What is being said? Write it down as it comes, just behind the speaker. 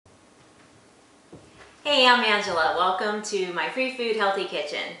Hey, I'm Angela. Welcome to my free food healthy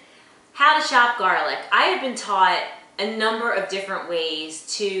kitchen. How to chop garlic. I have been taught a number of different ways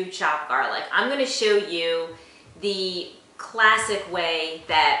to chop garlic. I'm going to show you the classic way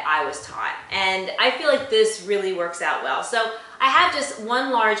that I was taught, and I feel like this really works out well. So I have just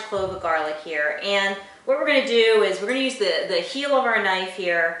one large clove of garlic here, and what we're going to do is we're going to use the heel of our knife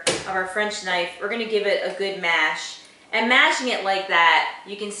here, of our French knife. We're going to give it a good mash, and mashing it like that,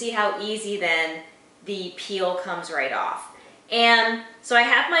 you can see how easy then the peel comes right off. And so I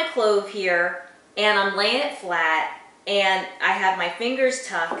have my clove here, and I'm laying it flat, and I have my fingers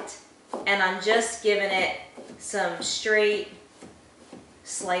tucked, and I'm just giving it some straight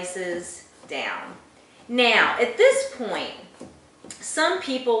slices down. Now, at this point, some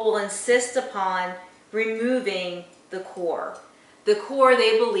people will insist upon removing the core. The core,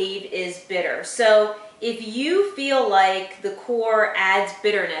 they believe, is bitter. So if you feel like the core adds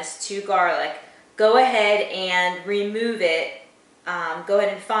bitterness to garlic, go ahead and remove it. Go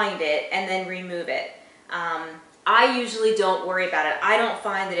ahead and find it and then remove it. I usually don't worry about it. I don't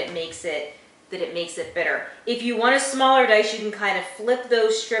find that it makes it bitter. If you want a smaller dice, you can kind of flip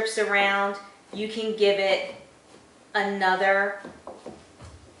those strips around. You can give it another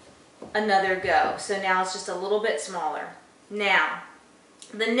go. So now it's just a little bit smaller. Now,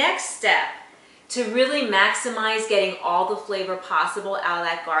 the next step to really maximize getting all the flavor possible out of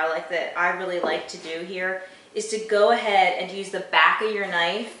that garlic that I really like to do here is to go ahead and use the back of your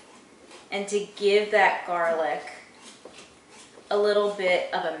knife and to give that garlic a little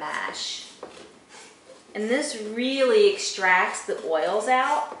bit of a mash. And this really extracts the oils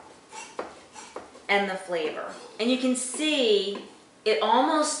out and the flavor. And you can see it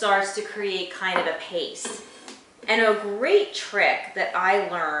almost starts to create kind of a paste. And a great trick that I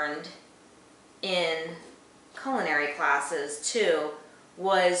learned in culinary classes too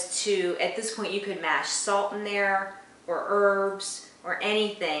was to, at this point, you could mash salt in there or herbs or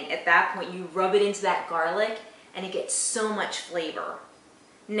anything. At that point, you rub it into that garlic and it gets so much flavor.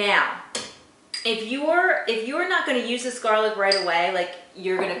 Now, if you're not going to use this garlic right away, like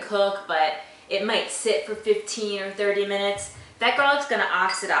you're going to cook, but it might sit for 15 or 30 minutes, that garlic's going to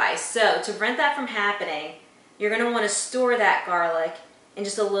oxidize. So to prevent that from happening, you're going to want to store that garlic in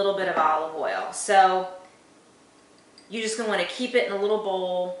just a little bit of olive oil. So you're just going to want to keep it in a little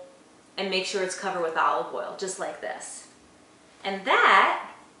bowl and make sure it's covered with olive oil, just like this. And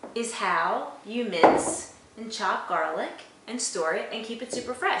that is how you mince and chop garlic and store it and keep it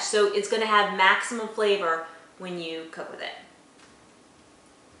super fresh. So it's going to have maximum flavor when you cook with it.